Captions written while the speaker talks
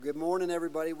morning,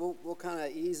 everybody. We'll kind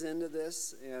of ease into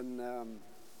this and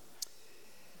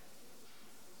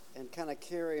kind of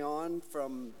carry on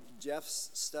from Jeff's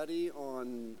study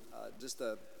on just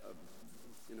a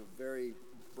very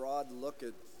broad look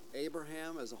at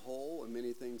Abraham as a whole and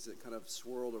many things that kind of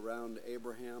swirled around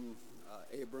Abram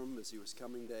as he was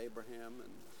coming to Abraham.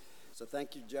 And so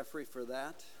thank you, Jeffrey, for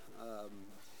that.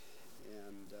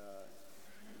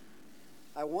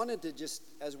 I wanted to just,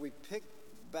 as we pick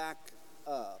back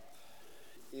up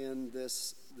in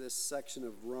this section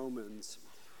of Romans,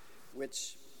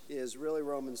 which is really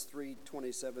Romans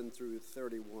 3:27 through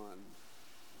 31.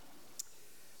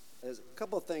 There's a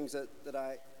couple of things that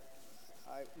I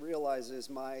realize is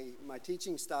my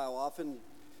teaching style often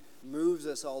moves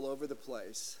us all over the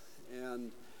place,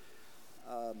 and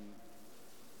I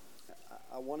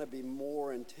want to be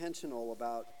more intentional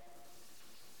about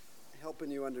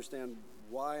helping you understand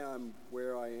why I'm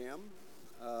where I am.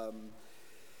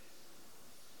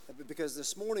 Because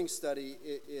this morning's study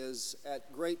is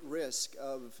at great risk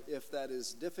of, if that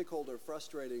is difficult or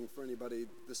frustrating for anybody,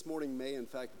 this morning may in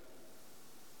fact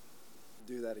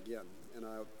do that again. And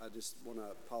I just want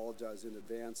to apologize in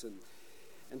advance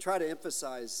and try to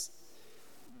emphasize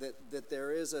that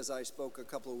there is, as I spoke a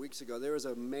couple of weeks ago, there is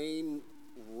a main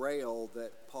rail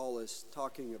that Paul is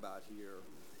talking about here.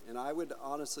 And I would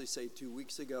honestly say 2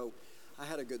 weeks ago, I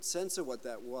had a good sense of what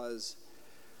that was,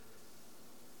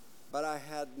 but I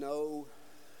had no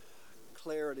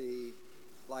clarity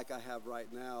like I have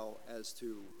right now as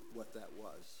to what that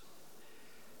was.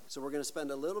 So we're going to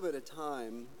spend a little bit of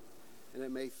time, and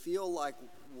it may feel like,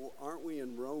 well, aren't we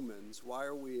in Romans? Why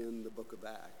are we in the book of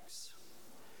Acts?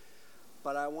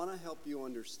 But I want to help you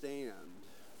understand,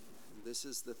 this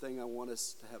is the thing I want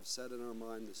us to have set in our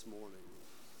mind this morning.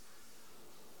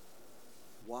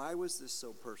 Why was this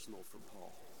so personal for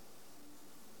Paul?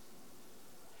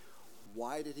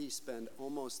 Why did he spend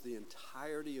almost the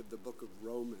entirety of the book of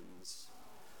Romans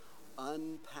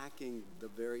unpacking the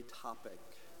very topic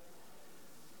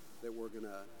that we're going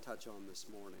to touch on this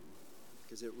morning?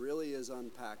 Because it really is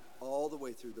unpacked all the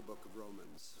way through the book of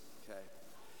Romans, okay?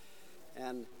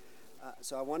 And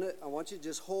so I want you to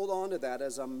just hold on to that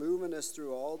as I'm moving us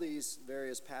through all these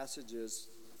various passages,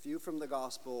 a few from the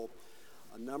gospel,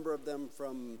 a number of them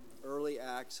from early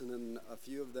Acts, and then a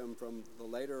few of them from the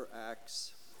later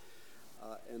Acts,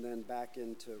 and then back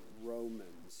into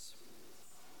Romans.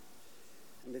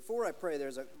 And before I pray,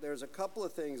 there's a couple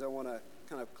of things I want to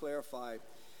kind of clarify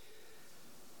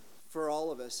for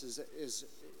all of us. Is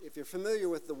if you're familiar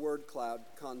with the word cloud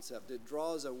concept, it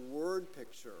draws a word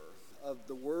picture of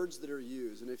the words that are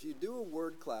used. And if you do a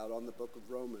word cloud on the book of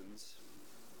Romans,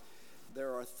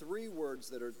 there are 3 words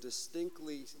that are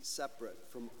distinctly separate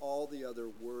from all the other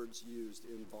words used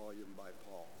in volume by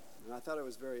Paul. And I thought it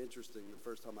was very interesting the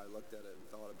first time I looked at it and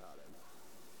thought about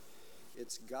it.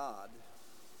 It's God,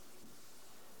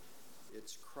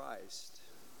 it's Christ,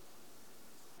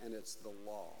 and it's the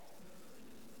law.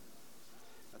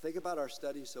 Now think about our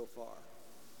study so far,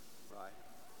 right?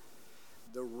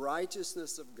 The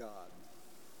righteousness of God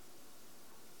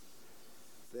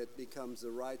that becomes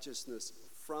the righteousness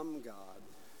from God,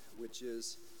 which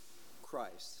is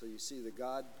Christ. So you see the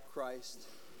God, Christ,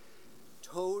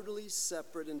 totally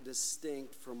separate and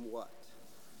distinct from what?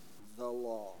 The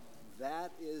law.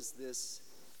 That is this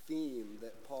theme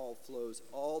that Paul flows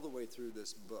all the way through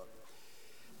this book.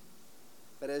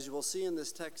 But as you will see in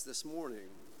this text this morning,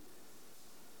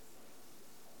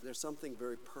 there's something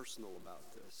very personal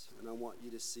about this, and I want you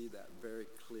to see that very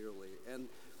clearly and,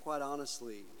 quite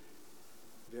honestly,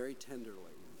 very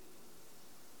tenderly.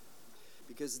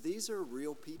 Because these are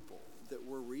real people that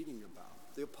we're reading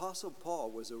about. The Apostle Paul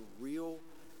was a real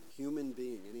human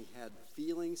being, and he had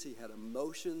feelings, he had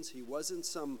emotions. He wasn't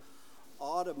some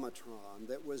automaton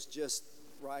that was just,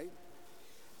 right?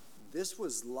 This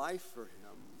was life for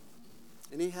him.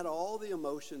 And he had all the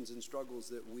emotions and struggles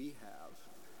that we have,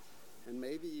 and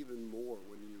maybe even more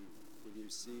when you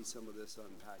see some of this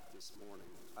unpacked this morning,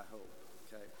 I hope,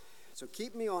 okay? So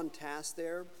keep me on task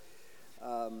there.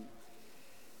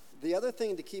 The other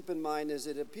thing to keep in mind is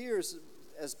it appears,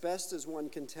 as best as one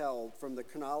can tell from the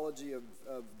chronology of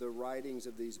the writings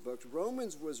of these books,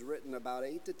 Romans was written about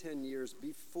 8 to 10 years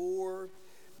before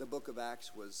the book of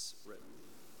Acts was written.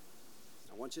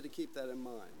 I want you to keep that in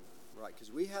mind, right?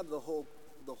 Because we have the whole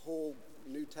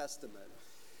New Testament.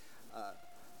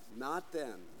 Not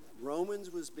then.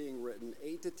 Romans was being written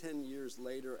 8 to 10 years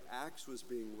later. Acts was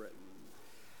being written.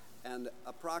 And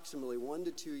approximately 1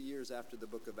 to 2 years after the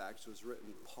book of Acts was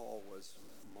written, Paul was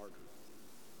martyred.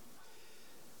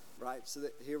 Right? So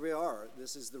here we are.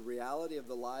 This is the reality of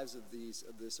the lives of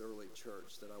this early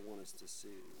church that I want us to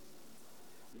see.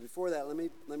 Before that,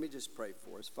 let me just pray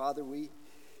for us. Father, we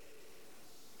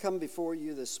come before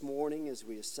you this morning as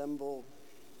we assemble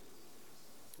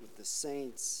with the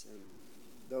saints and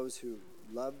those who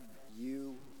love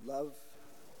you, love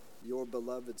your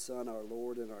beloved Son, our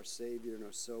Lord and our Savior, and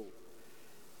are so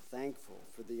thankful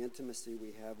for the intimacy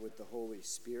we have with the Holy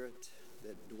Spirit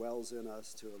that dwells in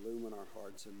us to illumine our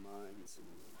hearts and minds. And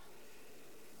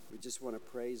we just want to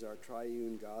praise our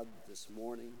triune God this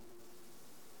morning.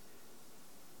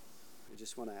 We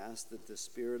just want to ask that the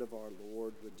Spirit of our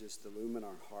Lord would just illumine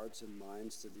our hearts and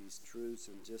minds to these truths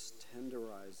and just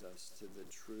tenderize us to the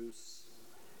truths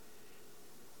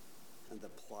and the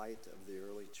plight of the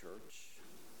early church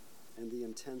and the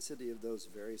intensity of those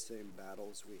very same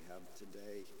battles we have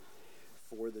today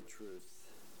for the truth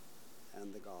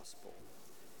and the gospel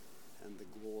and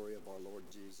the glory of our Lord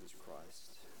Jesus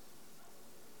Christ.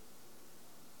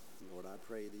 Lord, I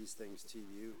pray these things to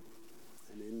you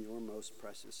and in your most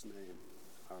precious name,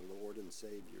 our Lord and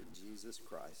Savior, Jesus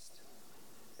Christ.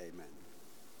 Amen.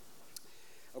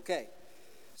 Okay,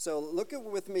 so look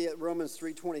with me at Romans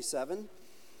 3:27.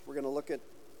 We're going to look at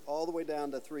all the way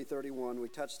down to 3:31. We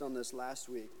touched on this last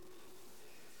week,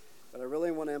 but I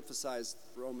really want to emphasize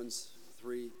Romans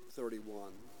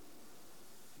 3:31.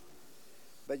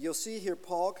 But you'll see here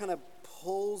Paul kind of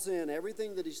pulls in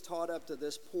everything that he's taught up to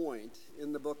this point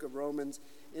in the book of Romans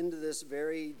into this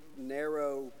very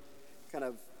narrow kind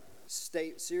of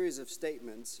series of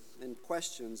statements and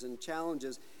questions and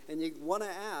challenges. And you want to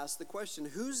ask the question,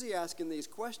 who's he asking these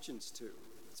questions to?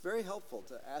 It's very helpful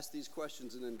to ask these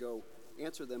questions and then go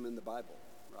answer them in the Bible,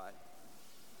 right?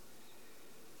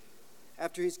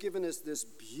 After he's given us this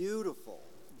beautiful,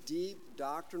 deep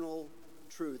doctrinal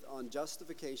truth on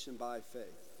justification by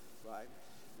faith, right?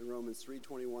 In Romans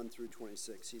 3:21 through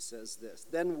 26, he says this,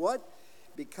 "Then what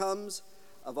becomes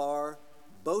of our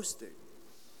boasting?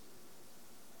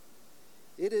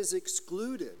 It is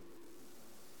excluded.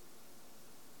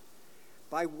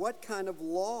 By what kind of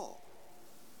law?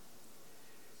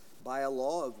 By a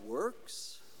law of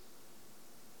works?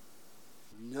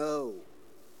 No,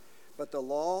 but the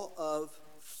law of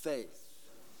faith.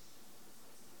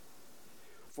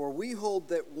 For we hold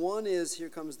that one is," here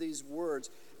comes these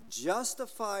words,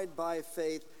 "justified by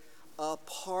faith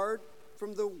apart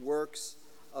from the works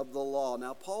of the law."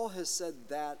 Now, Paul has said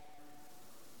that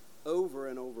over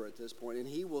and over at this point, and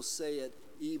he will say it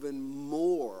even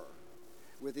more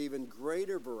with even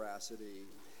greater veracity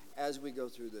as we go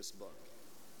through this book.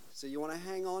 So you want to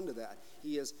hang on to that.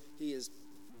 He is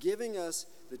giving us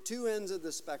the two ends of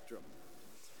the spectrum,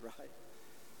 right?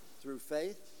 Through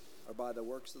faith or by the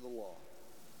works of the law.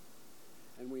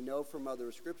 And we know from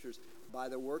other scriptures, by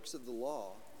the works of the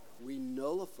law, we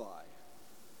nullify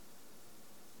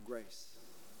grace.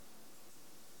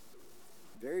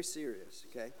 Very serious,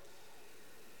 okay?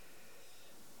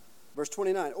 Verse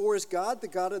 29, "Or is God the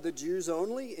God of the Jews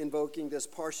only?" Invoking this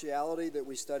partiality that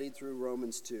we studied through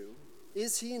Romans 2.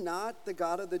 "Is he not the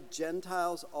God of the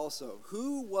Gentiles also?"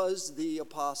 Who was the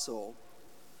apostle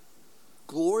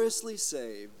gloriously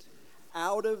saved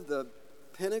out of the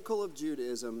pinnacle of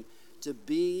Judaism to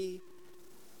be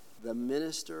the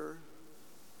minister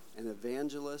and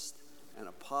evangelist and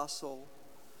apostle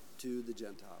to the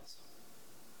Gentiles?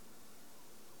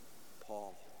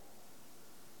 Paul.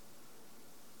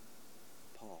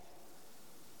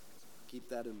 Keep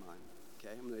that in mind,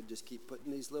 okay? I'm going to just keep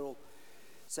putting these little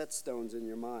set stones in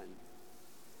your mind.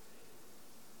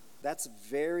 That's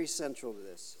very central to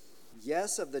this.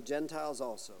 Yes, of the Gentiles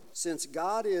also. Since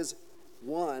God is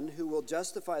one who will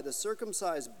justify the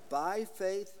circumcised by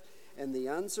faith and the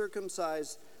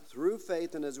uncircumcised through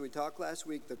faith, and as we talked last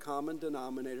week, the common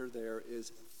denominator there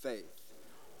is faith.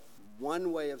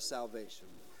 One way of salvation,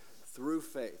 through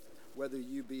faith, whether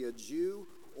you be a Jew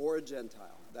or a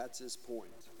Gentile. That's his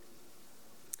point.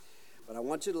 But I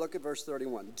want you to look at verse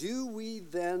 31. "Do we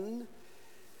then,"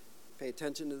 pay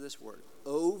attention to this word,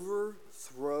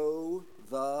 "overthrow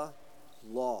the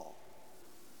law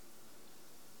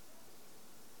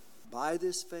by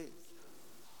this faith?"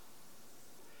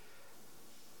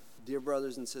 Dear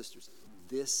brothers and sisters,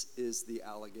 this is the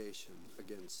allegation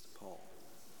against Paul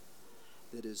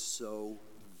that is so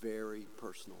very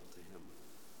personal to him.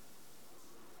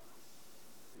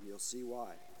 And you'll see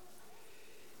why.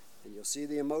 And you'll see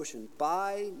the emotion.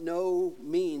 By no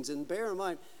means, and bear in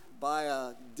mind, by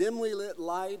a dimly lit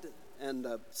light and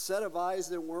a set of eyes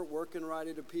that weren't working right,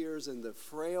 it appears, and the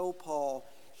frail Paul,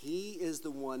 he is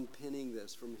the one penning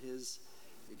this from his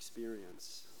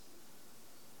experience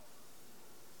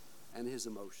and his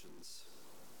emotions.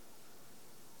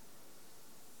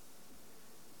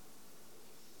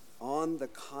 On the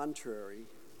contrary,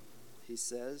 he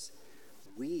says,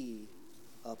 we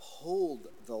uphold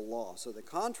the law. So the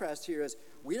contrast here is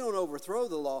we don't overthrow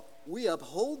the law, we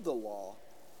uphold the law.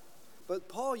 But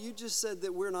Paul, you just said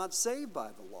that we're not saved by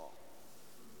the law.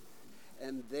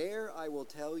 And there I will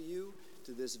tell you,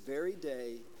 to this very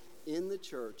day in the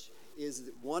church,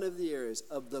 is one of the areas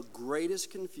of the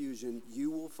greatest confusion you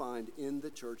will find in the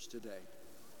church today.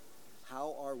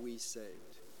 How are we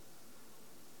saved?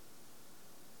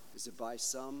 Is it by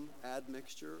some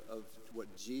admixture of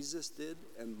what Jesus did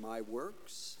and my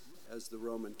works, as the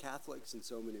Roman Catholics and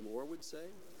so many more would say?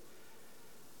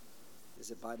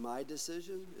 Is it by my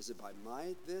decision? Is it by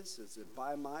my this? Is it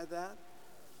by my that?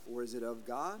 Or is it of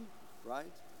God,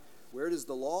 right? Where does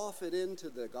the law fit into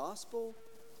the gospel,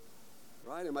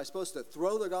 right? Am I supposed to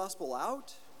throw the gospel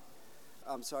out?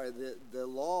 The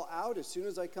law out as soon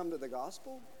as I come to the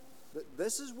gospel?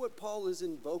 This is what Paul is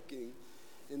invoking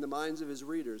in the minds of his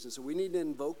readers. And so we need to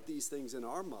invoke these things in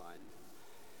our mind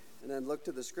and then look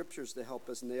to the scriptures to help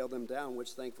us nail them down,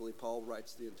 which thankfully Paul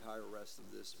writes the entire rest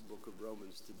of this book of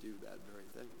Romans to do that very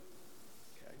thing.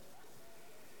 Okay.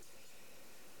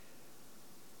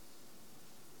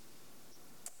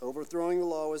 Overthrowing the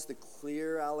law is the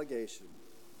clear allegation.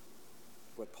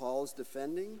 What Paul is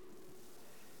defending,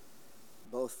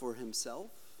 both for himself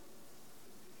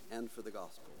and for the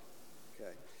gospel.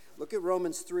 Okay. Look at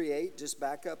Romans 3:8. Just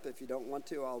back up if you don't want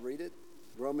to. I'll read it.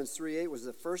 Romans 3:8 was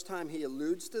the first time he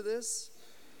alludes to this.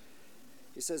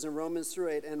 He says in Romans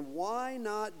 3:8, "And why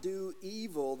not do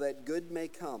evil that good may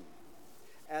come?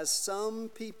 As some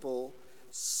people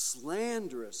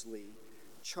slanderously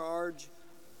charge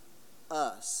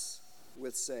us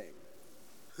with saying."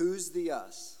 Who's the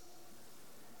us?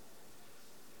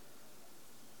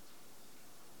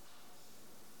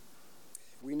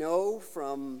 We know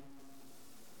from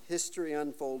history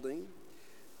unfolding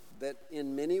that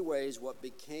in many ways what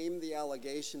became the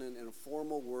allegation in a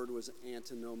formal word was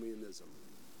antinomianism,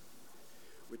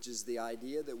 which is the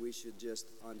idea that we should just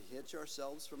unhitch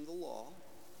ourselves from the law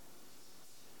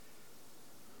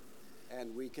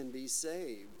and we can be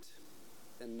saved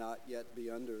and not yet be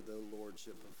under the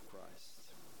lordship of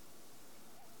Christ.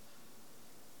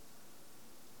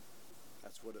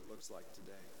 That's what it looks like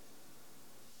today,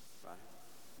 right?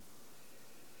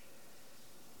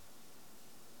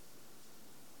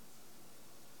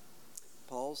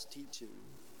 Paul's teaching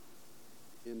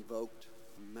invoked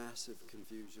massive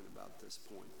confusion about this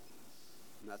point.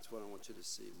 And that's what I want you to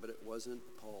see. But it wasn't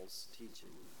Paul's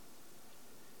teaching.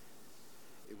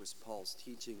 It was Paul's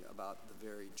teaching about the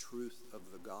very truth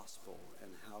of the gospel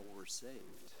and how we're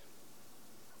saved.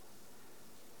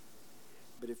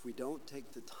 But if we don't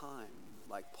take the time,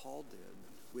 like Paul did,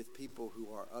 with people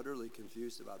who are utterly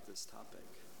confused about this topic,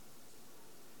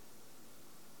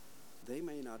 they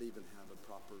may not even have a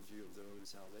proper view of their own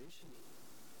salvation,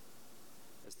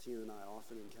 as Tina and I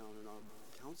often encounter in our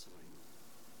counseling.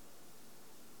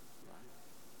 Right?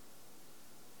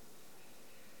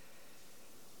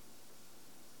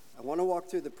 I want to walk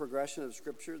through the progression of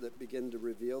Scripture that begin to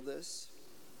reveal this.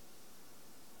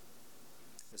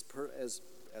 As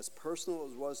personal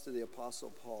as it was to the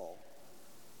Apostle Paul,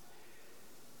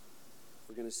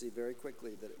 we're going to see very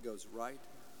quickly that it goes right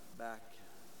back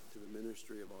to the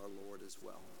ministry of our Lord as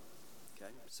well.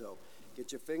 Okay, so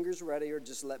get your fingers ready, or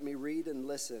just let me read and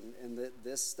listen, and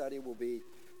this study will be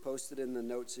posted in the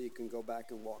notes so you can go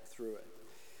back and walk through it.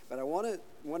 But I want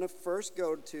to first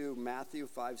go to Matthew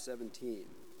 5:17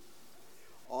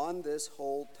 on this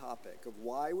whole topic of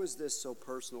why was this so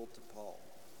personal to Paul.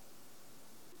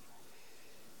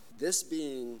 This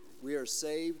being, we are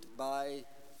saved by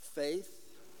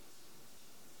faith,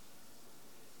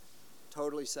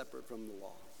 totally separate from the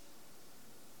law.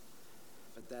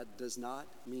 But that does not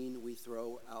mean we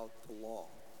throw out the law,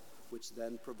 which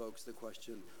then provokes the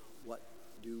question, what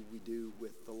do we do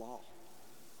with the law?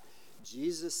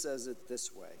 Jesus says it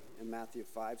this way in Matthew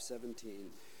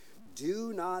 5:17,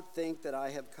 "Do not think that I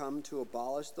have come to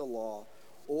abolish the law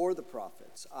or the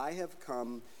prophets. I have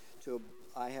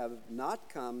not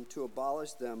come to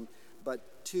abolish them,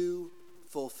 but to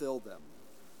fulfill them."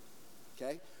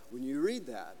 Okay? When you read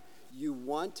that, you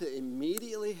want to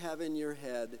immediately have in your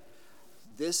head,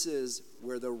 this is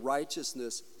where the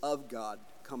righteousness of God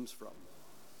comes from.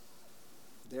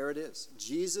 There it is.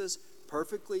 Jesus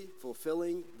perfectly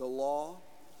fulfilling the law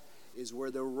is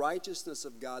where the righteousness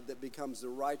of God that becomes the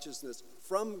righteousness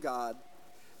from God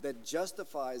that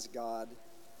justifies God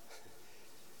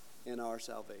in our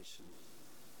salvation.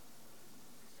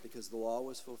 Because the law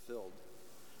was fulfilled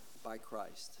by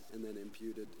Christ and then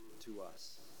imputed to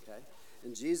us. Okay?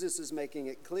 And Jesus is making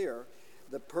it clear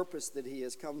the purpose that he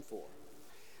has come for.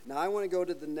 Now I want to go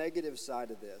to the negative side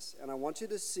of this, and I want you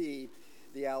to see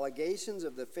the allegations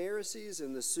of the Pharisees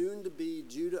and the soon-to-be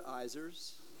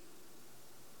Judaizers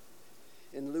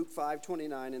in Luke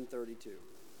 5:29 and 32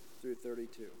 through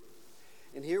 32.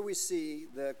 And here we see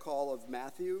the call of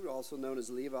Matthew, also known as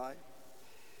Levi,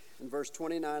 in verse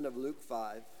 29 of Luke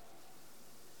 5.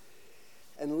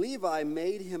 And Levi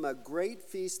made him a great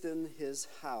feast in his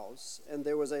house, and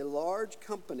there was a large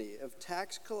company of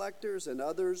tax collectors and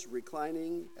others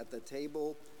reclining at the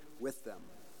table with them.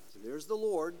 So there's the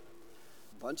Lord,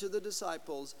 a bunch of the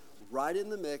disciples, right in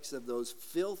the mix of those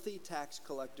filthy tax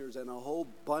collectors and a whole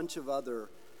bunch of other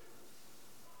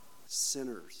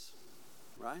sinners,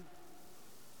 right?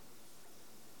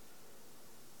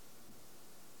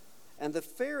 And the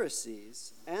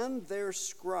Pharisees and their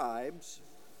scribes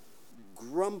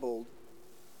grumbled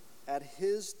at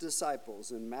his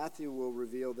disciples, and Matthew will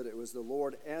reveal that it was the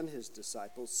Lord and his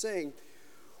disciples, saying,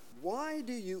 "Why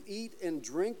do you eat and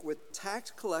drink with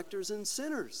tax collectors and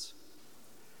sinners?"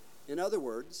 In other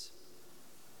words,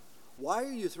 why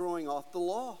are you throwing off the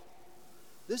law?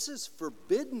 This is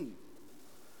forbidden.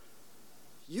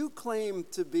 You claim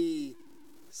to be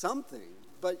something,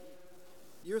 but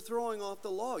you're throwing off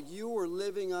the law. You are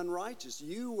living unrighteous.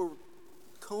 You are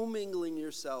commingling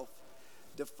yourself,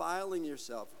 defiling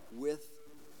yourself with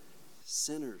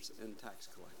sinners and tax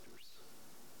collectors,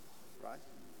 right?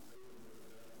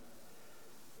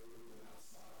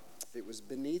 It was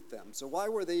beneath them. So why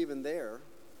were they even there?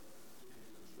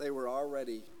 They were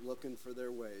already looking for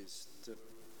their ways to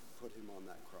put him on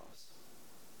that cross.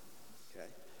 Okay,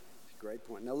 great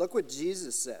point. Now look what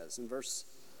Jesus says in verse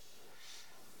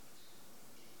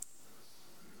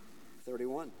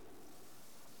 31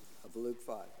 of Luke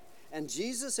 5. And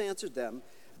Jesus answered them,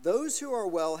 "Those who are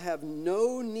well have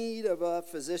no need of a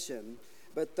physician,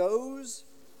 but those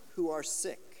who are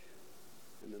sick."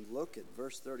 And then look at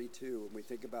verse 32 when we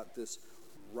think about this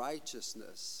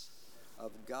righteousness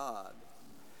of God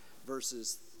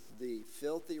versus the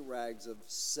filthy rags of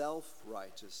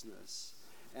self-righteousness,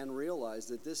 and realize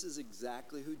that this is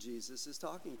exactly who Jesus is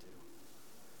talking to.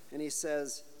 And he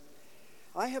says,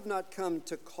 "I have not come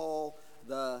to call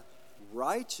the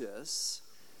righteous,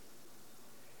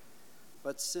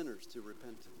 but sinners to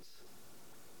repentance."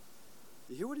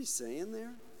 You hear what he's saying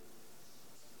there?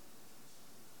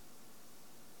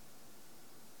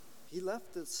 He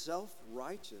left the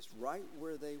self-righteous right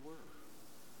where they were.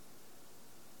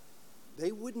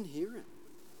 They wouldn't hear him.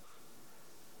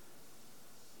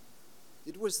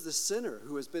 It was the sinner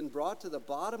who has been brought to the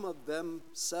bottom of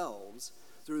themselves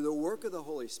through the work of the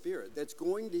Holy Spirit that's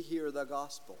going to hear the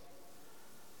gospel.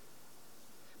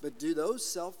 But do those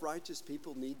self-righteous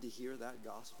people need to hear that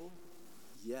gospel?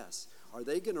 Yes. Are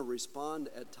they going to respond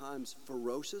at times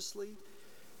ferociously?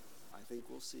 I think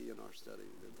we'll see in our study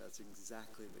that that's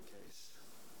exactly the case.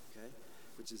 Okay?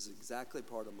 Which is exactly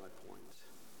part of my point.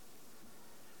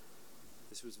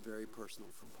 This was very personal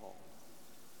for Paul.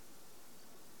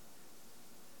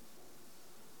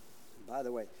 And by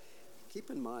the way, keep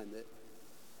in mind that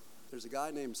there's a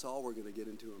guy named Saul we're going to get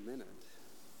into in a minute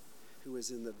who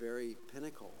is in the very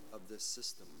pinnacle of this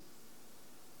system.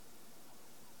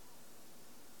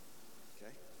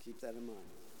 Okay? Keep that in mind.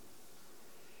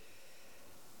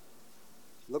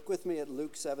 Look with me at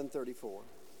Luke 7:34.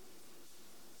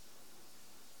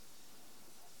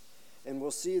 And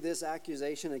we'll see this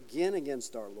accusation again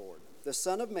against our Lord. "The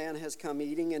Son of Man has come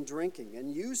eating and drinking,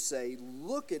 and you say,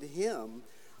 'Look at him,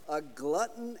 a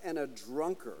glutton and a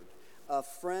drunkard, a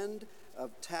friend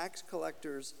of tax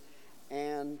collectors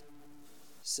and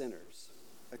sinners,'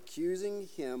 accusing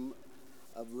him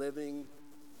of living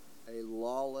a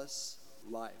lawless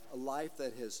life, a life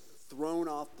that has thrown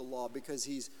off the law because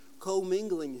he's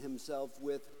commingling himself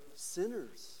with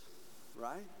sinners,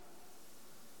 right?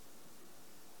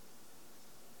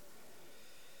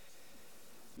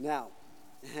 Now,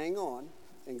 hang on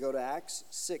and go to Acts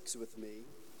 6 with me.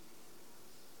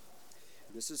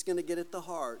 This is going to get at the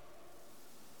heart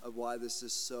of why this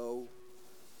is so,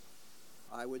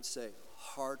 I would say,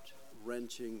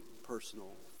 heart-wrenching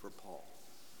personal for Paul.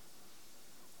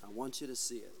 I want you to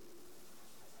see it.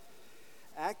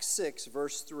 Acts 6,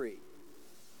 verse 3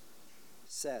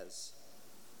 says,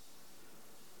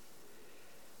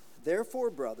 "Therefore,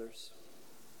 brothers,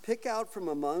 pick out from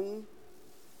among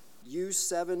you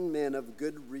 7 men of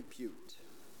good repute,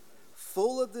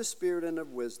 full of the Spirit and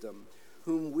of wisdom,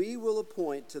 whom we will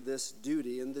appoint to this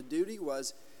duty." And the duty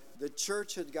was the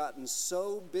church had gotten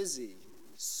so busy,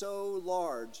 so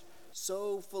large,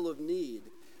 so full of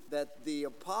need, that the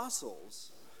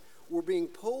apostles were being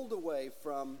pulled away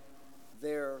from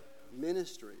their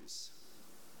ministries.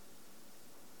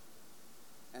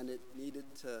 And it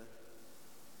needed to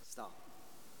stop.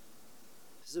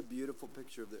 This is a beautiful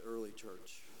picture of the early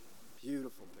church.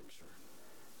 Beautiful picture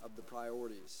of the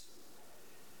priorities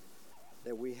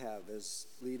that we have as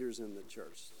leaders in the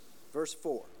church. Verse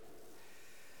 4.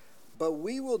 But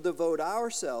we will devote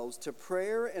ourselves to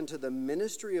prayer and to the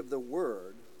ministry of the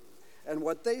word. And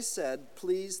what they said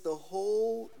pleased the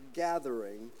whole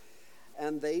gathering,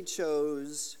 and they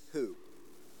chose who?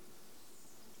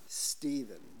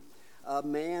 Stephen, a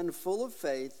man full of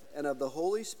faith and of the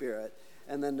Holy Spirit.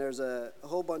 And then there's a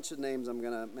whole bunch of names I'm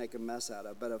going to make a mess out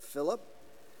of. But of Philip,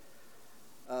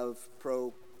 of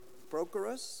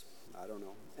Prochorus, I don't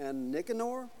know, and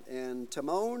Nicanor, and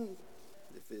Timon,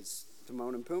 if it's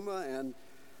Timon and Puma, and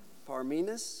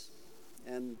Parmenas,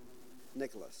 and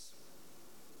Nicholas,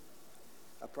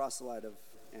 a proselyte of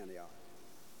Antioch.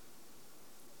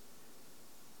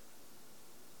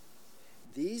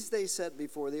 These they set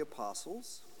before the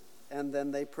apostles, and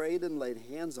then they prayed and laid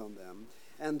hands on them.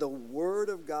 And the word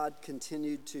of God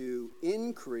continued to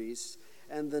increase,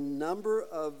 and the number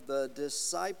of the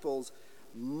disciples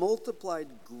multiplied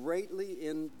greatly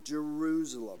in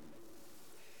Jerusalem.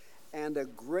 And a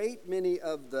great many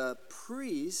of the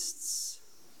priests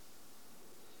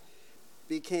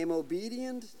became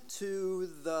obedient to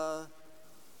the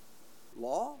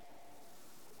law,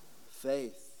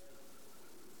 faith.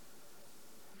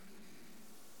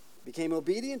 Became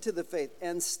obedient to the faith.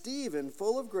 And Stephen,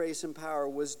 full of grace and power,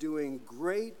 was doing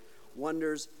great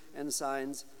wonders and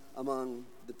signs among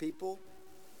the people.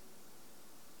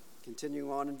 Continuing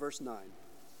on in verse 9.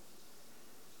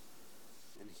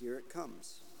 And here it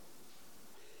comes.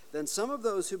 Then some of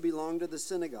those who belonged to the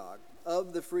synagogue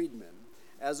of the freedmen,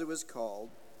 as it was called,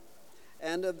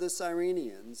 and of the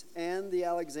Cyrenians, and the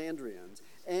Alexandrians,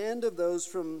 and of those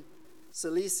from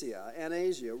Cilicia and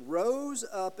Asia, rose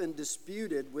up and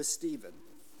disputed with Stephen.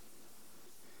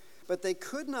 But they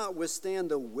could not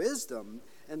withstand the wisdom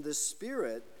and the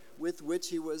spirit with which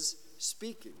he was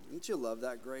speaking. Don't you love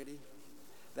that, Grady?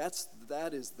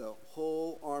 That is the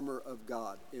whole armor of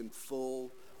God in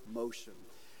full motion.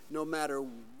 No matter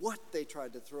what they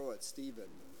tried to throw at Stephen,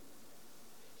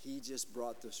 he just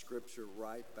brought the scripture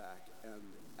right back and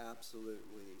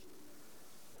absolutely,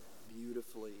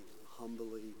 beautifully,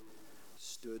 humbly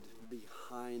stood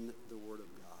behind the word of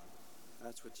God.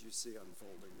 That's what you see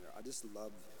unfolding there. I just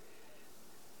love,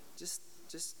 just,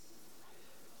 this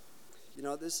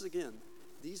is again,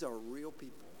 these are real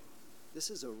people. This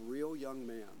is a real young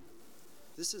man.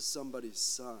 This is somebody's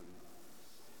son.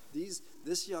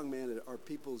 This young man are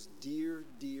people's dear,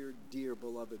 dear, dear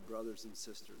beloved brothers and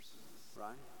sisters,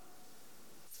 right?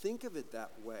 Think of it that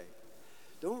way.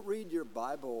 Don't read your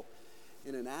Bible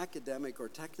in an academic or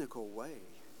technical way.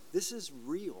 This is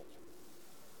real,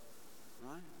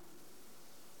 right?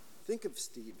 Think of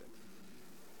Stephen.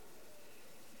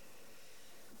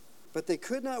 But they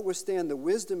could not withstand the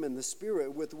wisdom and the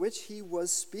spirit with which he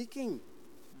was speaking.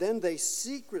 Then they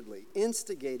secretly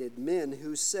instigated men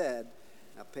who said,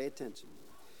 now pay attention.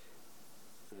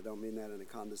 I don't mean that in a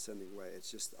condescending way. It's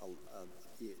just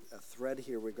a thread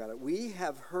here. We've got it. We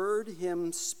have heard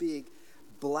him speak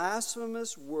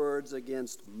blasphemous words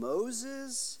against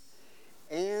Moses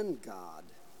and God.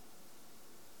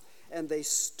 And they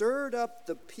stirred up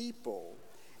the people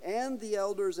and the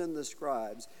elders and the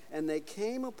scribes, and they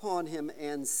came upon him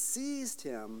and seized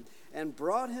him and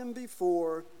brought him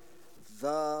before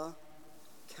the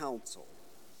council.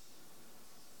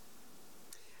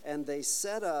 And they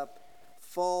set up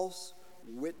false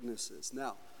witnesses.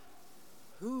 Now,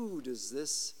 who does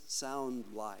this sound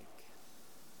like?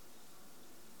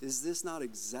 Is this not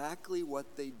exactly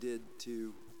what they did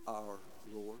to our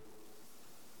Lord?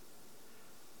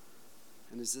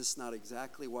 And is this not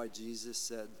exactly why Jesus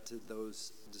said to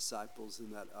those disciples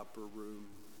in that upper room,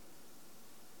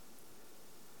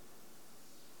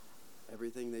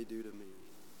 everything they do to me,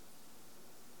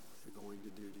 they're going to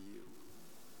do to you?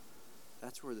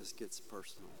 That's where this gets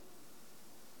personal.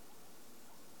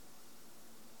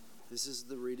 This is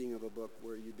the reading of a book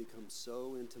where you become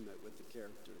so intimate with the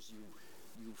characters.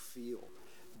 You feel.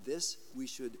 This we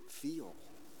should feel.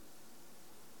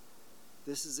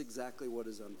 This is exactly what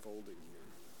is unfolding here.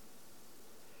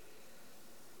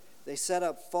 They set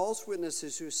up false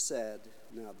witnesses who said,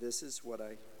 now this is what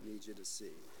I need you to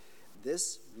see.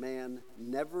 This man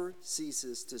never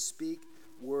ceases to speak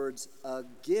words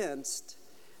against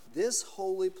this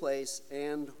holy place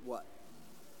and what?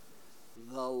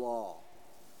 The law.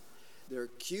 They're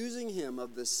accusing him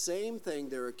of the same thing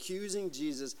they're accusing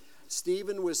Jesus.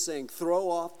 Stephen was saying, throw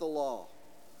off the law.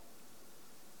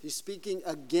 He's speaking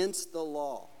against the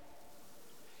law.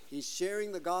 He's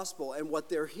sharing the gospel, and what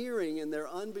they're hearing in their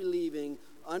unbelieving,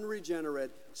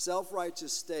 unregenerate,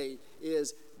 self-righteous state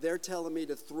is they're telling me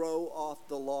to throw off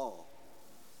the law,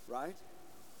 right?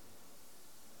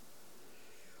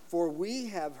 For we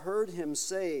have heard him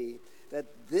say that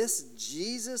this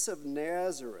Jesus of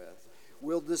Nazareth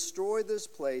will destroy this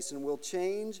place and will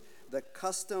change the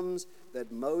customs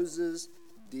that Moses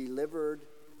delivered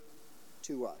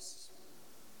to us.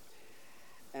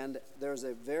 And there's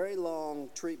a very long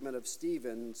treatment of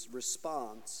Stephen's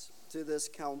response to this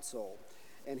council,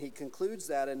 and he concludes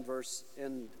that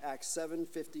in Acts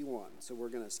 7:51. So we're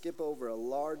going to skip over a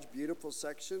large, beautiful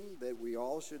section that we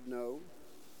all should know.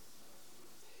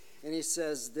 And he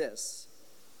says this,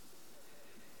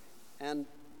 and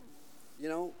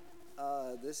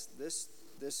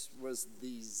this was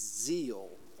the zeal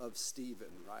of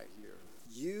Stephen right here.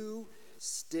 You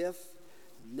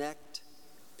stiff-necked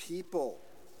people,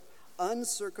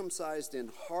 uncircumcised in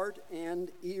heart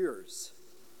and ears,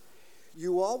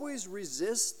 you always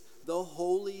resist the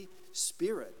Holy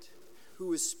Spirit,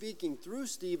 who is speaking through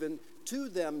Stephen to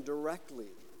them directly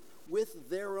with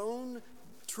their own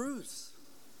truths.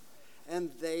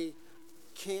 And they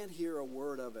can't hear a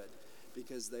word of it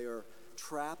because they are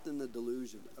trapped in the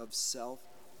delusion of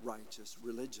self-righteous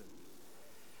religion.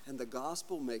 And the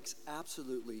gospel makes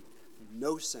absolutely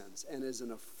no sense and is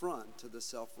an affront to the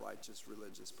self-righteous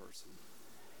religious person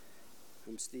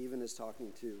whom Stephen is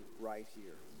talking to right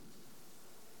here.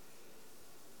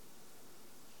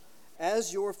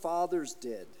 As your fathers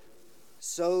did,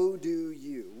 so do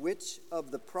you. Which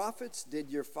of the prophets did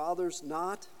your fathers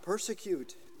not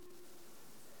persecute?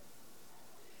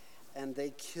 And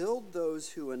they killed those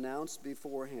who announced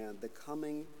beforehand the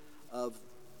coming of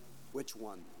which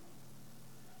one?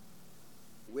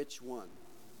 Which one?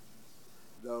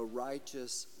 The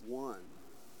righteous one.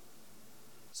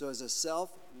 So as a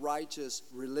self-righteous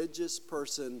religious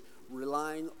person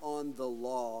relying on the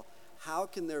law, how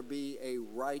can there be a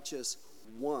righteous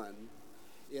one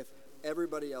if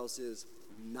everybody else is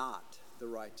not the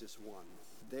righteous one?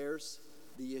 There's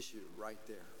the issue right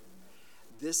there.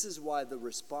 This is why the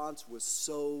response was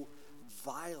so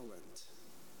violent.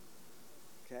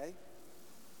 Okay?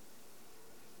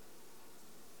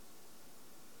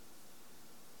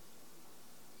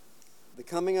 The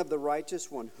coming of the righteous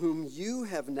one, whom you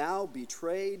have now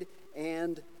betrayed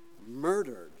and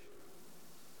murdered.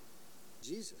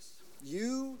 Jesus.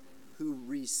 You who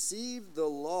received the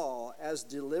law as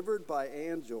delivered by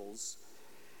angels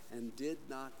and did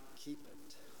not keep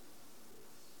it.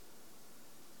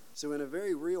 So in a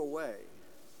very real way,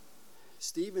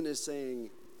 Stephen is saying,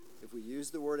 if we use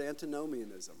the word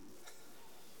antinomianism,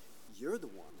 you're the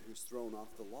one who's thrown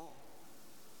off the law.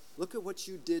 Look at what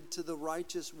you did to the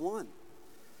righteous one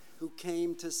who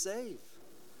came to save.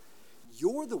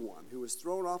 You're the one who was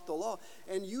thrown off the law,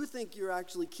 and you think you're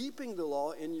actually keeping the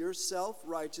law in your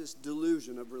self-righteous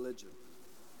delusion of religion,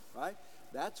 right?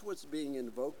 That's what's being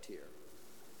invoked here.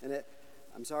 And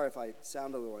I'm sorry if I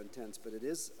sound a little intense, but it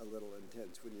is a little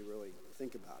intense when you really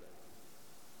think about it.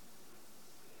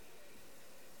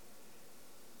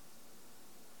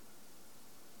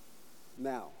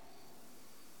 Now,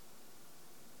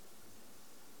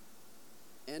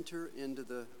 enter into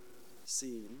the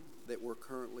scene that we're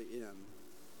currently in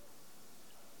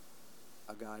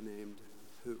a guy named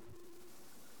who?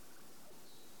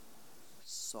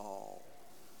 Saul.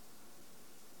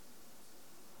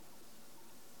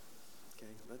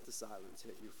 Okay, let the silence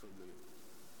hit you for a minute.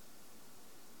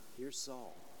 Here's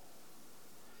Saul,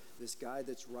 this guy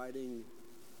that's writing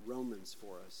Romans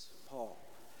for us, Paul.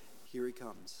 Here he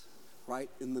comes, right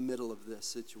in the middle of this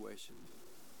situation.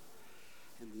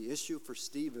 And the issue for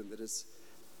Stephen that has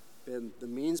been the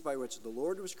means by which the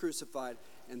Lord was crucified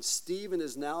and Stephen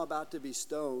is now about to be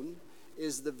stoned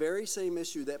is the very same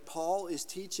issue that Paul is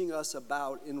teaching us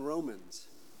about in Romans.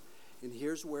 And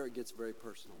here's where it gets very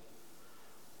personal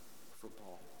for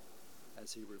Paul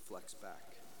as he reflects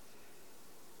back.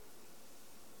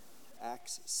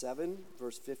 Acts 7,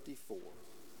 verse 54.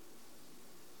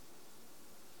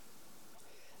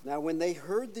 Now, when they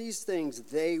heard these things,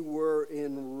 they were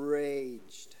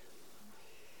enraged,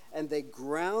 and they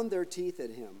ground their teeth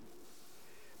at him.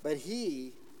 But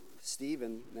he,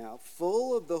 Stephen, now,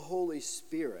 full of the Holy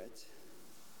Spirit,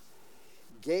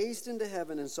 gazed into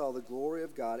heaven and saw the glory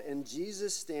of God, and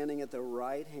Jesus standing at the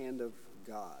right hand of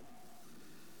God.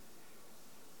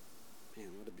 Man,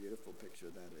 what a beautiful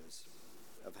picture that is,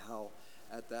 of how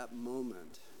at that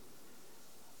moment,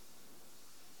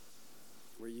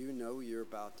 where you know you're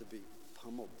about to be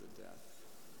pummeled to death,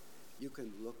 you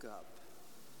can look up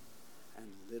and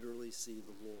literally see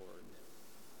the Lord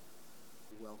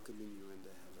welcoming you into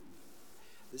heaven.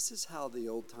 This is how the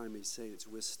old-timey saints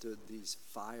withstood these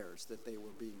fires that they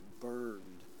were being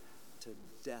burned to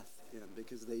death in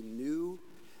because they knew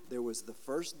there was the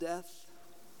first death,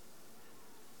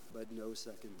 but no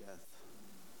second death.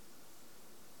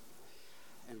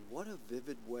 And what a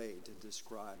vivid way to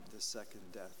describe the second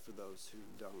death for those who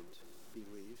don't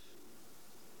believe.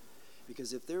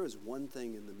 Because if there is one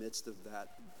thing in the midst of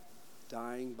that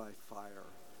dying by fire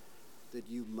that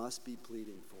you must be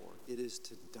pleading for, it is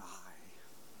to die.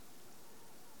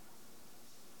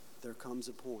 There comes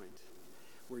a point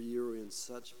where you're in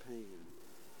such pain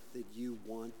that you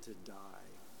want to die.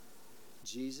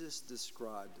 Jesus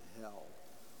described hell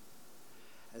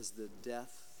as the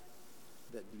death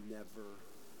that never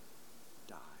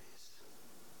dies.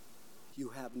 You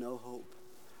have no hope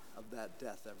of that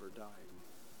death ever dying.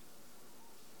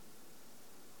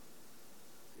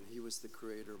 And he was the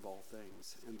creator of all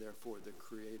things, and therefore the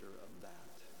creator of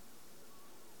that.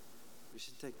 We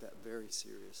should take that very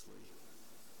seriously,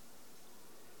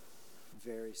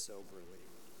 very soberly.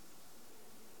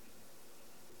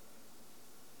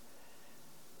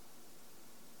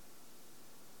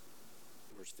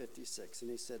 Verse 56,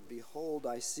 and he said, "Behold,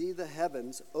 I see the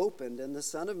heavens opened and the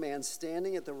Son of Man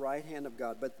standing at the right hand of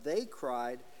God. But they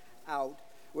cried out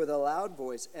with a loud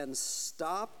voice and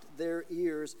stopped their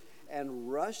ears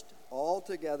and rushed all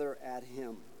together at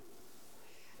him.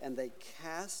 And they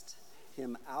cast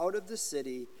him out of the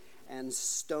city and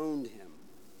stoned him.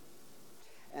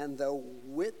 And the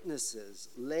witnesses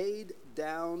laid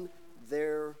down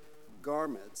their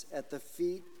garments at the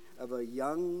feet of a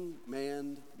young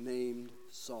man named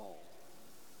Saul.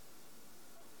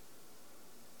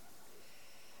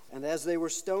 And as they were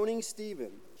stoning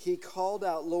Stephen, he called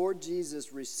out, 'Lord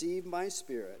Jesus, receive my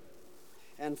spirit.'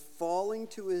 And falling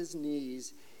to his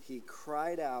knees, he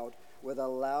cried out with a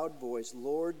loud voice,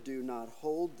 'Lord, do not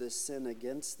hold this sin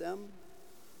against them.'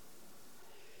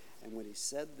 And when he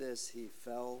said this, he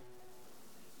fell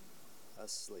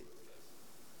asleep."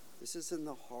 This is in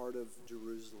the heart of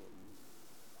Jerusalem.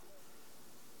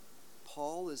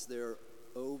 Paul is there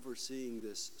overseeing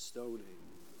this stoning.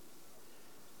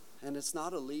 And it's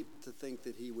not a leap to think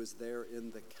that he was there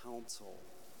in the council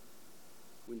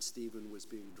when Stephen was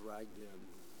being dragged in.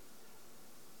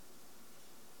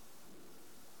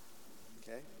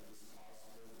 Okay?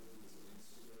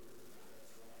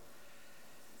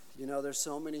 You know, there's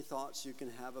so many thoughts you can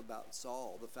have about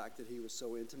Saul, the fact that he was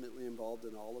so intimately involved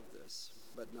in all of this,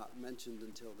 but not mentioned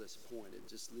until this point. It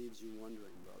just leaves you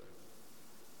wondering, brother.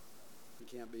 You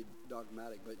can't be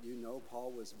dogmatic, but you know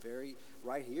Paul was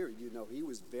right here, he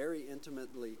was very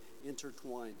intimately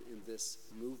intertwined in this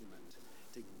movement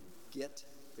to get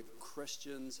the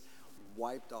Christians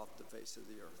wiped off the face of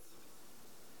the earth.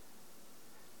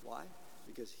 Why?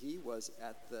 Because he was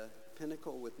at the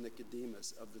pinnacle with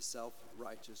Nicodemus of the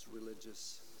self-righteous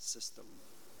religious system.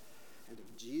 And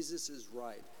if Jesus is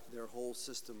right, their whole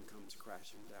system comes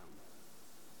crashing down.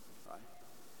 Right?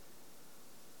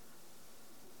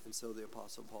 And so the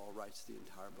Apostle Paul writes the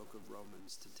entire book of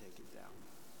Romans to take it down.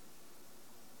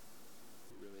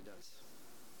 He really does.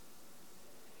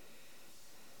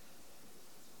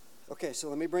 Okay, so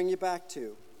let me bring you back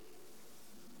to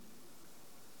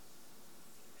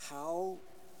how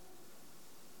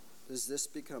does this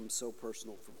become so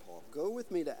personal for Paul? Go with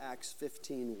me to Acts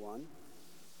 15:1.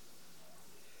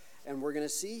 And we're going to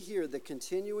see here the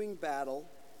continuing battle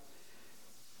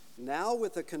now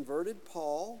with a converted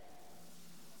Paul,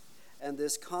 and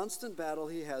this constant battle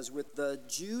he has with the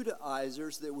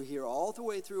Judaizers that we hear all the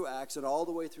way through Acts and all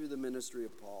the way through the ministry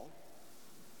of Paul.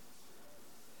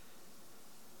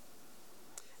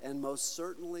 And most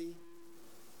certainly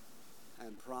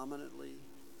and prominently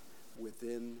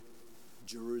within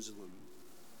Jerusalem,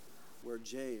 where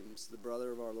James, the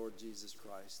brother of our Lord Jesus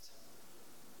Christ,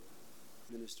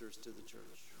 ministers to the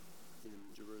church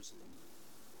in Jerusalem.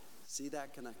 See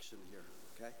that connection here,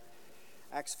 okay?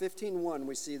 Acts 15:1,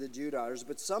 we see the Judaizers.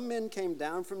 "But some men came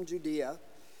down from Judea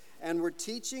and were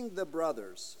teaching the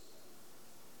brothers,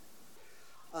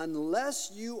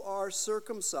 'Unless you are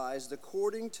circumcised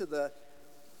according to the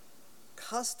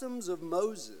customs of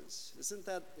Moses.'" Isn't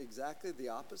that exactly the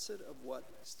opposite of what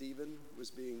Stephen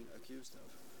was being accused of?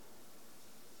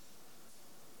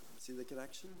 See the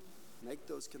connection? Make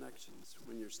those connections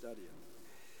when you're studying.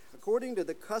 "According to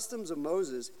the customs of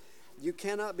Moses, you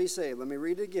cannot be saved." Let me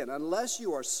read it again. "Unless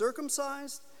you are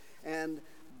circumcised and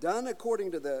done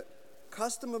according to the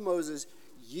custom of Moses,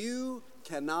 you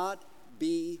cannot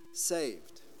be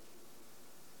saved."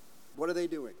 What are they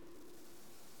doing?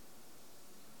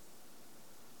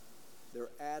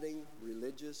 They're adding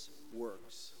religious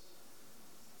works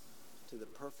to the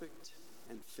perfect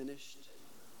and finished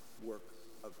work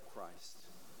of Christ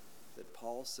that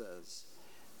Paul says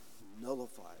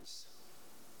nullifies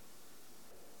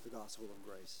the gospel of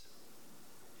grace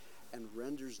and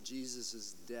renders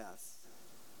Jesus' death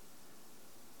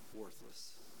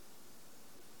worthless.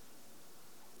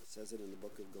 It says it in the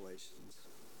book of Galatians.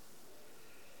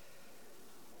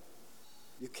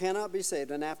 You cannot be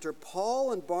saved. And after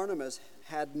Paul and Barnabas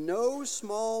had no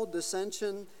small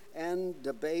dissension and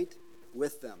debate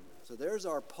with them. So there's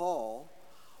our Paul,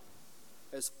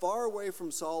 as far away from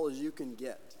Saul as you can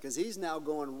get, because he's now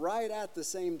going right at the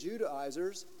same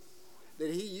Judaizers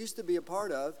that he used to be a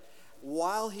part of,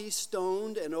 while he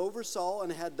stoned and oversaw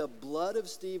and had the blood of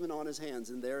Stephen on his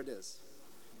hands. And there it is.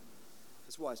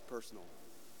 That's why it's personal.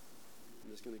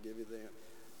 I'm just going to give you the answer.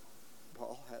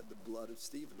 Paul had the blood of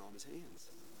Stephen on his hands.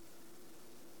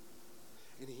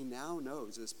 And he now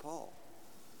knows, as Paul,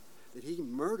 that he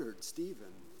murdered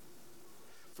Stephen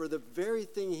for the very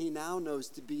thing he now knows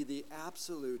to be the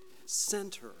absolute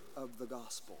center of the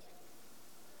gospel.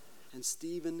 And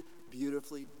Stephen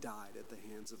beautifully died at the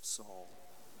hands of Saul,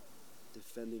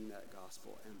 defending that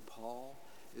gospel. And Paul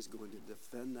is going to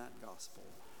defend that gospel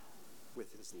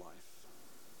with his life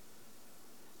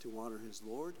to honor his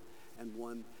Lord, and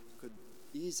one could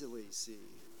easily see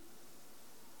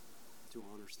to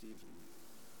honor Stephen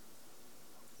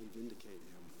and vindicate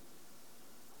him.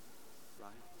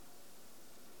 Right?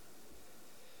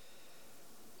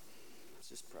 It's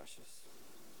just precious.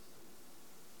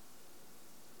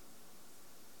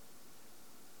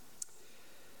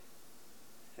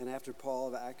 And after Paul,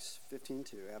 of Acts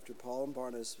 15:2, after Paul and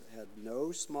Barnabas had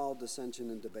no small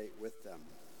dissension and debate with them,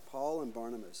 Paul and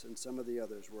Barnabas and some of the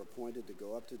others were appointed to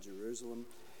go up to Jerusalem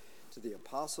to the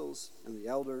apostles and the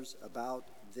elders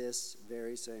about this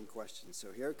very same question.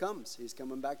 So here it comes. He's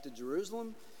coming back to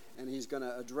Jerusalem, and he's going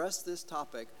to address this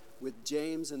topic with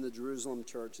James and the Jerusalem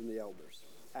church and the elders.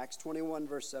 Acts 21,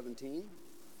 verse 17.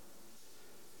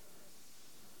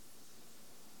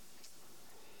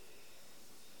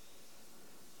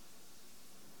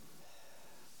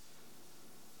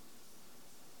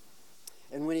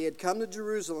 And when he had come to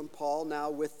Jerusalem, Paul, now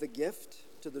with the gift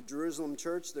to the Jerusalem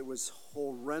church that was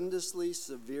horrendously,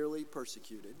 severely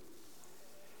persecuted,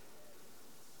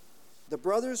 the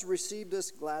brothers received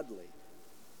us gladly.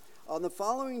 On the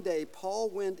following day, Paul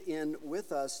went in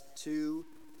with us to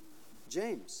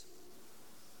James,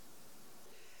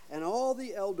 and all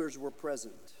the elders were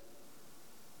present.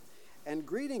 And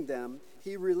greeting them,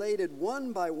 he related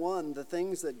one by one the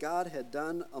things that God had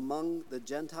done among the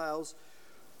Gentiles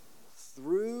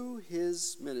through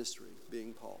his ministry,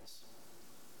 being Paul's.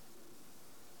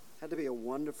 Had to be a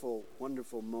wonderful,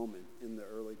 wonderful moment in the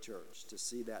early church to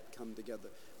see that come together.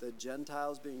 The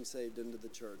Gentiles being saved into the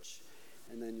church,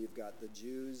 and then you've got the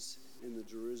Jews in the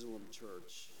Jerusalem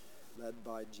church, led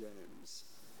by James.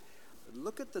 But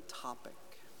look at the topic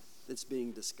that's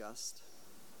being discussed.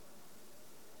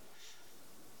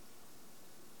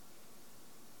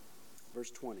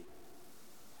 Verse 20.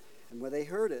 And when they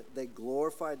heard it, they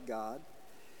glorified God,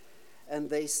 and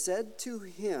they said to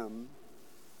him,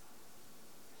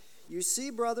 "You see,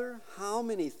 brother, how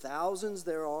many thousands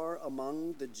there are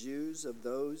among the Jews of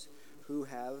those who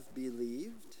have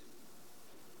believed.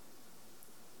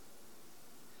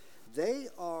 They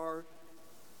are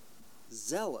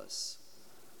zealous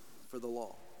for the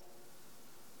law."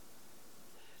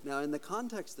 Now, in the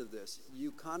context of this,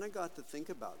 you kind of got to think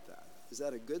about that. Is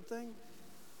that a good thing?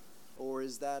 Or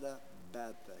is that a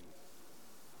bad thing?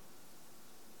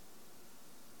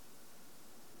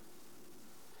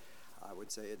 I would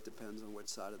say it depends on which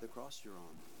side of the cross you're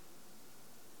on.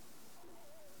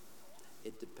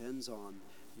 It depends on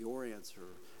your answer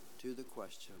to the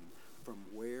question, from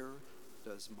where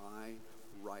does my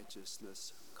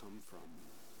righteousness come from?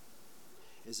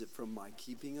 Is it from my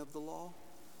keeping of the law?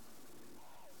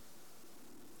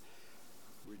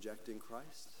 Rejecting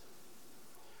Christ?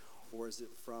 Or is it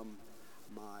from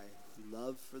my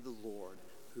love for the Lord,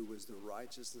 who was the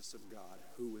righteousness of God,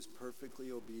 who was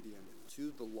perfectly obedient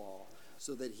to the law,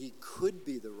 so that he could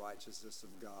be the righteousness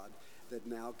of God that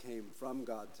now came from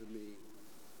God to me?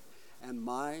 And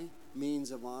my means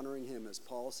of honoring him, as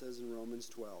Paul says in Romans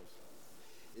 12,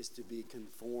 is to be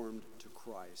conformed to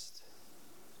Christ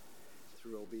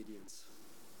through obedience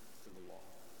to the law,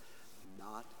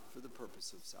 not for the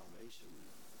purpose of salvation,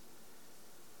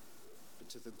 but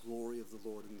to the glory of the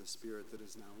Lord and the Spirit that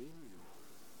is now in you,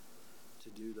 to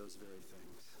do those very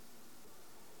things.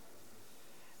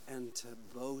 And to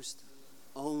boast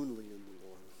only in the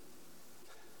Lord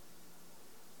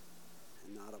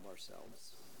and not of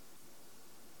ourselves.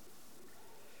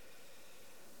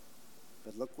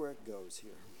 But look where it goes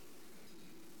here.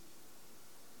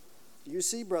 You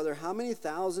see, brother, how many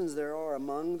thousands there are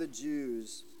among the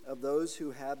Jews of those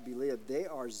who have believed. They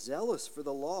are zealous for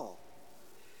the law.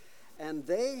 And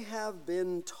they have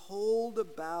been told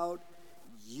about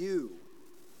you,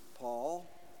 Paul.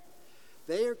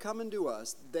 They are coming to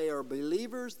us. They are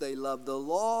believers. They love the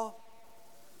law.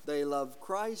 They love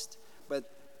Christ.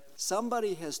 But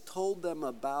somebody has told them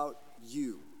about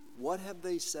you. What have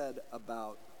they said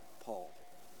about Paul?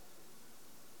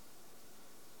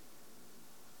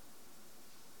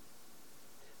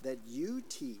 That you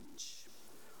teach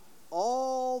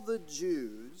all the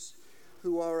Jews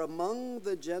who are among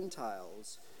the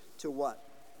Gentiles to what?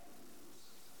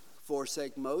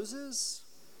 Forsake Moses?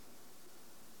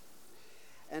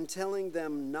 And telling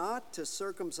them not to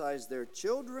circumcise their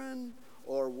children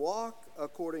or walk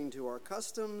according to our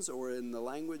customs, or in the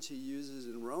language he uses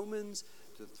in Romans,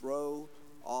 to throw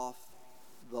off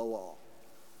the law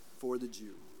for the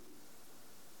Jew.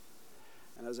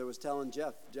 And as I was telling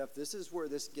Jeff, this is where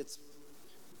this gets,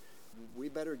 we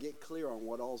better get clear on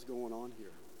what all's going on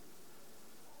here.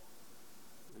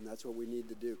 And that's what we need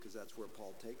to do, because that's where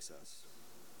Paul takes us.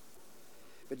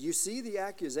 But you see the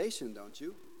accusation, don't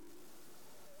you?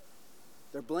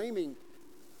 They're blaming,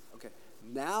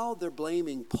 now they're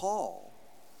blaming Paul.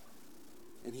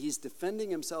 And he's defending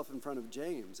himself in front of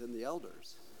James and the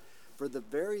elders for the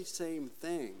very same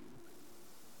thing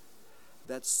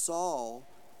that Saul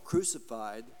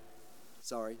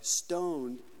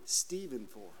stoned Stephen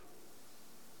for.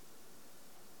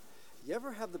 You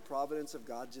ever have the providence of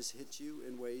God just hit you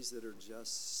in ways that are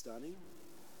just stunning?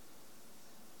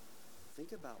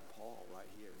 Think about Paul right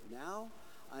here. Now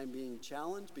I'm being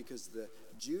challenged because the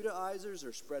Judaizers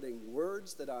are spreading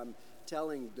words that I'm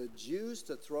telling the Jews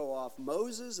to throw off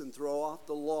Moses and throw off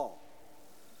the law,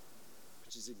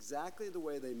 which is exactly the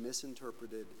way they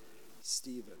misinterpreted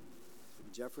Stephen.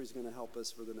 And Jeffrey's going to help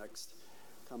us for the next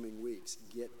coming weeks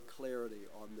get clarity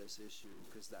on this issue,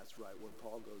 because that's right where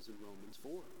Paul goes in Romans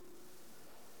 4.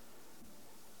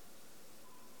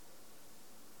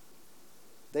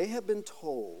 They have been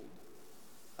told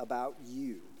about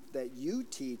you, that you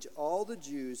teach all the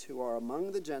Jews who are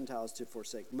among the Gentiles to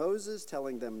forsake Moses,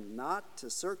 telling them not to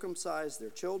circumcise their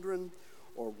children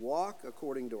or walk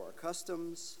according to our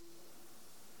customs.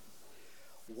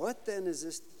 What then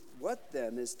is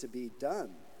to be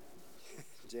done?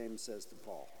 James says to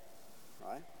Paul,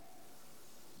 right?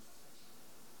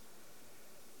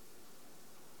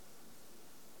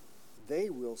 They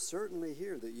will certainly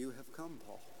hear that you have come,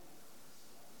 Paul,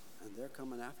 and they're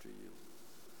coming after you.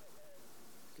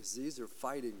 Because these are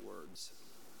fighting words,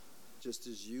 just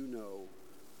as you know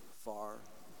far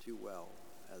too well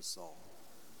as Saul.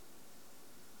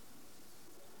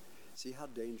 See how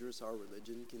dangerous our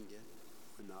religion can get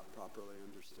when not properly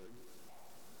understood,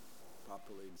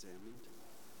 properly examined,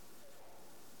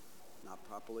 not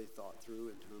properly thought through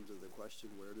in terms of the question,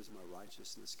 where does my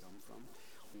righteousness come from?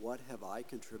 What have I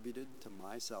contributed to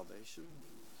my salvation?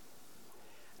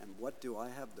 And what do I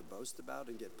have to boast about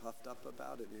and get puffed up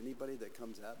about? And anybody that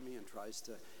comes at me and tries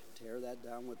to tear that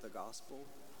down with the gospel,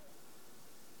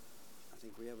 I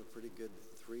think we have a pretty good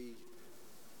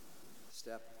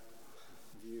 3-step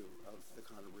view of the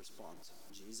kind of response.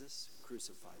 Jesus,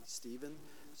 crucified. Stephen,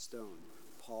 stoned.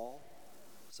 Paul,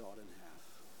 sawed in half.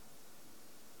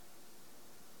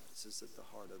 This is at the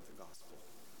heart of the gospel.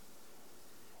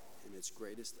 And its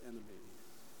greatest enemy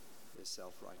is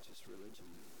self-righteous religion.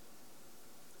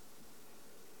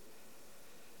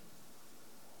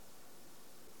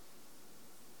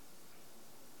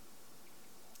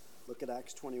 Look at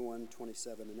Acts 21,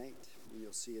 27 and 8, and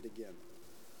you'll see it again.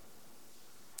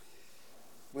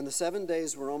 When the 7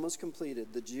 days were almost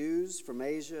completed, the Jews from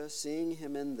Asia, seeing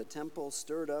him in the temple,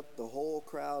 stirred up the whole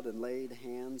crowd and laid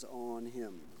hands on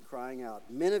him, crying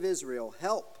out, "Men of Israel,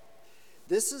 help!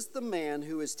 This is the man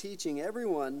who is teaching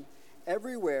everyone,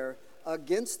 everywhere,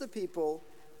 against the people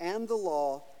and the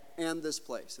law and this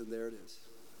place." And there it is.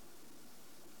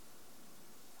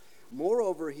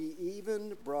 Moreover, he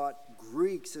even brought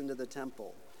Greeks into the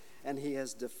temple, and he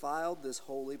has defiled this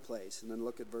holy place. And then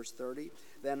look at verse 30.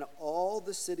 Then all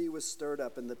the city was stirred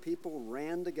up, and the people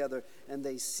ran together, and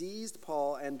they seized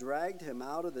Paul and dragged him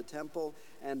out of the temple,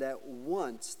 and at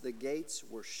once the gates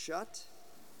were shut,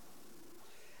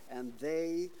 and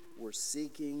they were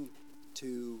seeking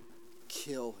to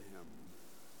kill him.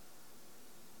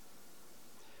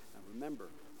 Now remember,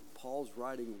 Paul's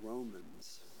writing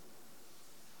Romans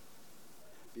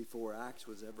before Acts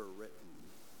was ever written,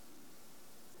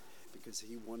 because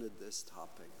he wanted this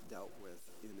topic dealt with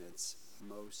in its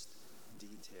most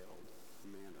detailed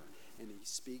manner. And he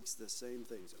speaks the same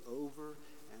things over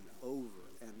and over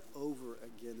and over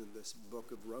again in this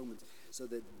book of Romans, so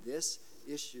that this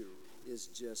issue is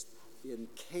just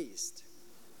encased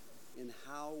in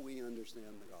how we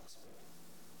understand the gospel.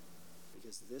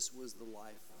 because this was the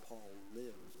life Paul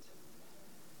lived,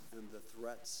 and the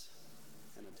threats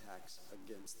and attacks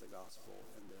against the gospel,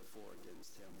 and therefore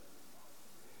against him.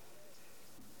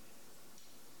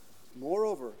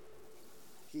 Moreover,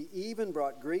 he even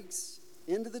brought Greeks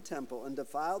into the temple and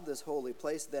defiled this holy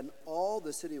place. Then all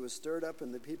the city was stirred up,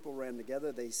 and the people ran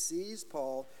together. They seized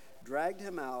Paul, dragged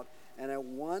him out, and at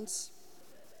once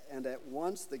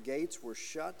the gates were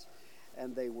shut,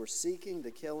 and they were seeking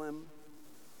to kill him.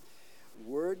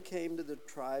 Word came to the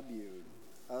tribune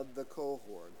of the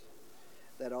cohort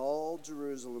that all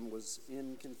Jerusalem was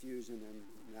in confusion, and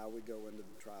now we go into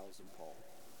the trials of Paul.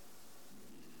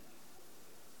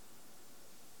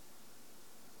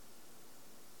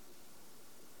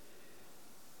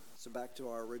 So back to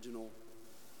our original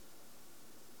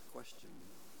question.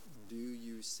 Do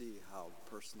you see how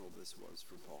personal this was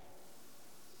for Paul?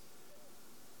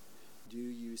 Do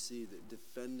you see that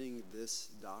defending this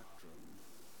doctrine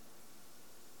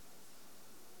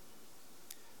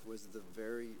was the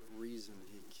very reason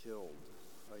he killed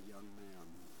a young man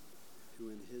who,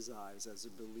 in his eyes, as a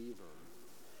believer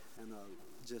and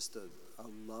just a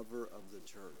lover of the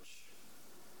church,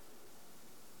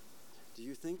 do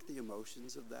you think the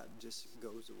emotions of that just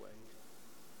goes away?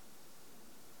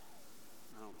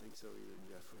 I don't think so either,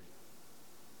 Jeffrey.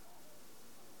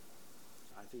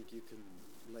 I think you can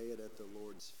lay it at the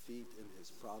Lord's feet in his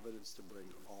providence to bring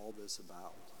all this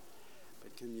about.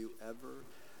 But can you ever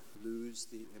lose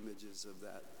the images of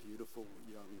that beautiful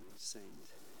young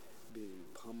saint being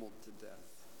pummeled to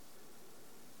death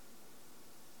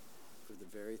for the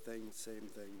very same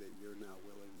thing that you're now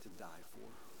willing to die for?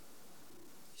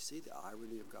 You see the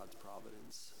irony of God's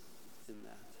providence in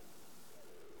that,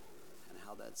 and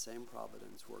how that same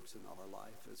providence works in our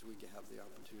life as we have the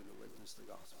opportunity to witness the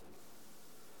gospel.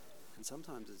 And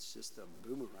sometimes it's just a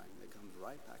boomerang that comes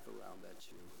right back around at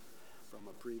you from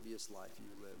a previous life you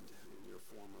lived in your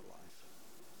former life.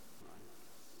 Right?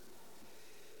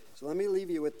 So let me leave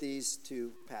you with these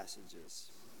two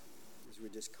passages as we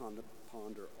just ponder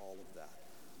all of that.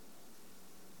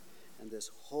 And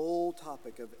this whole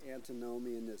topic of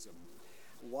antinomianism.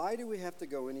 Why do we have to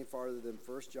go any farther than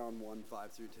 1 John 1,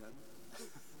 5 through 10?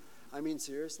 I mean,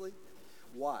 seriously?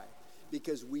 Why?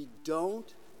 Because we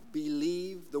don't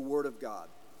believe the Word of God.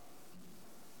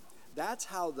 That's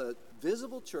how the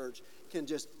visible church can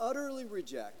just utterly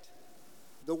reject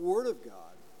the Word of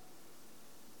God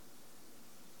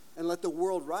and let the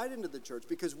world right into the church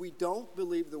because we don't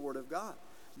believe the Word of God.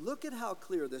 Look at how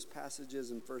clear this passage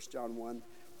is in 1 John 1,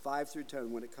 5 through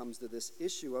 10 when it comes to this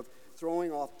issue of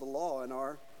throwing off the law in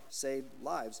our saved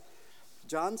lives.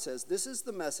 John says, "This is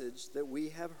the message that we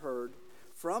have heard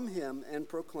from him and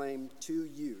proclaimed to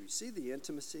you." You see the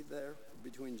intimacy there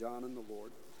between John and the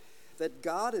Lord? That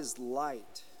God is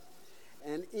light,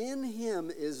 and in him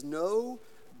is no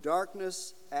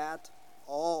darkness at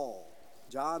all.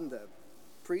 John, the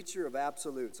preacher of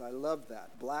absolutes. I love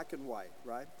that. Black and white,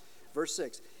 right? Verse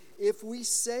 6. If we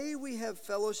say we have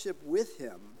fellowship with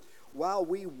him while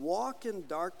we walk in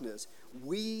darkness,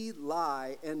 we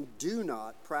lie and do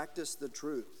not practice the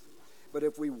truth. But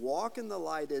if we walk in the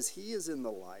light as he is in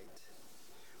the light,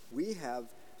 we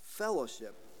have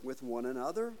fellowship with one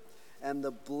another, and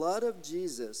the blood of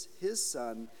Jesus, his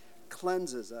Son,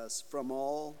 cleanses us from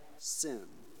all sin.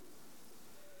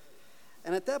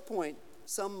 And at that point,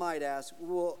 some might ask,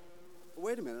 well,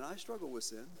 wait a minute, I struggle with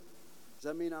sin. Does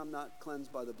that mean I'm not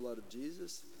cleansed by the blood of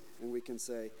Jesus? And we can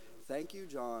say, thank you,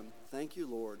 John, thank you,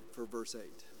 Lord, for verse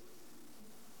 8.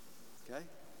 Okay?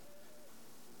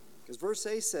 Because verse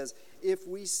 8 says, if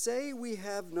we say we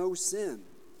have no sin,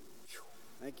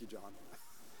 thank you, John,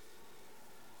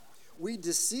 we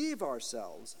deceive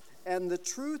ourselves, and the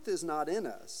truth is not in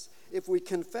us. If we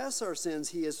confess our sins,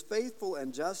 he is faithful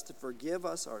and just to forgive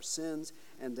us our sins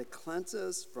and to cleanse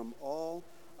us from all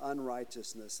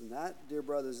unrighteousness. And that, dear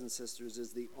brothers and sisters,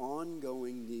 is the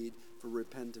ongoing need for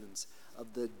repentance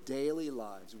of the daily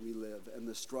lives we live and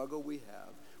the struggle we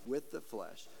have with the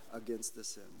flesh against the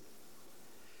sin.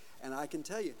 And I can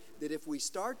tell you that if we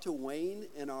start to wane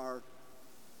in our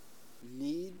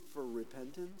need for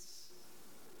repentance,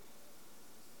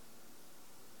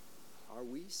 are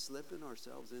we slipping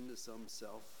ourselves into some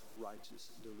self-righteous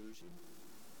delusion?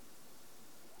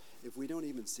 If we don't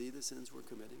even see the sins we're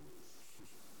committing?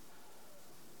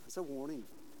 It's a warning,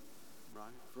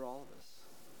 right, for all of us.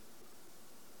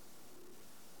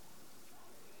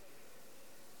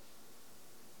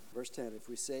 Verse 10, if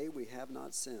we say we have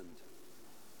not sinned,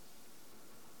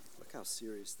 look how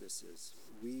serious this is.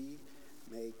 We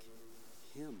make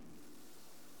him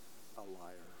a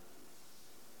liar,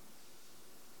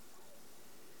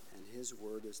 and his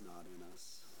word is not in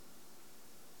us.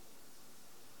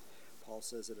 Paul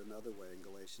says it another way in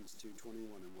Galatians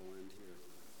 2:21, and we'll end here.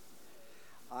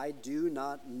 I do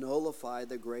not nullify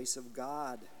the grace of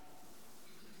God.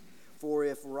 For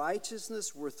if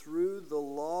righteousness were through the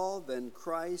law, then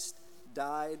Christ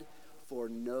died for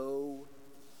no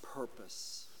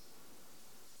purpose.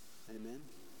 Amen.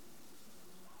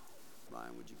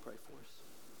 Ryan, would you pray for us?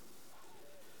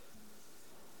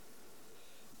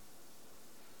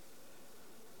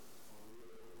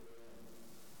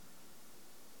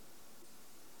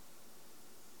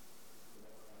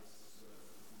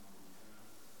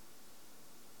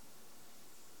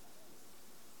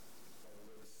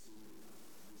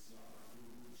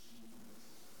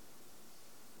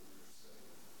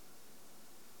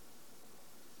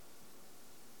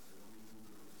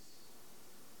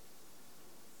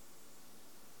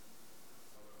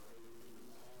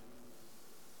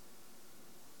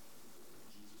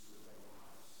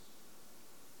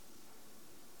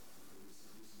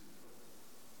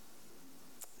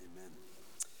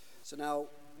 So now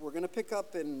we're going to pick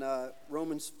up in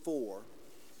Romans 4.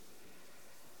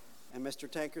 And Mr.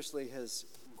 Tankersley has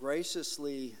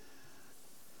graciously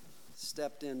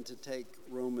stepped in to take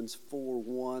Romans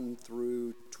 4:1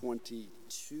 through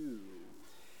 22.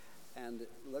 And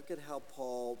look at how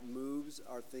Paul moves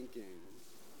our thinking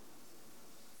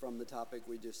from the topic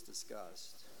we just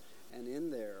discussed. And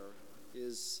in there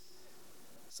is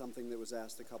something that was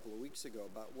asked a couple of weeks ago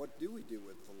about what do we do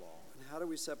with the law? And how do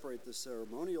we separate the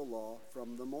ceremonial law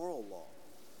from the moral law?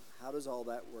 How does all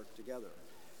that work together?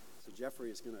 So Jeffrey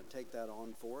is going to take that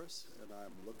on for us, and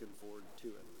I'm looking forward to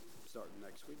it starting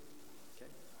next week.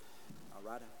 Okay? All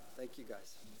right. Thank you,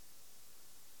 guys.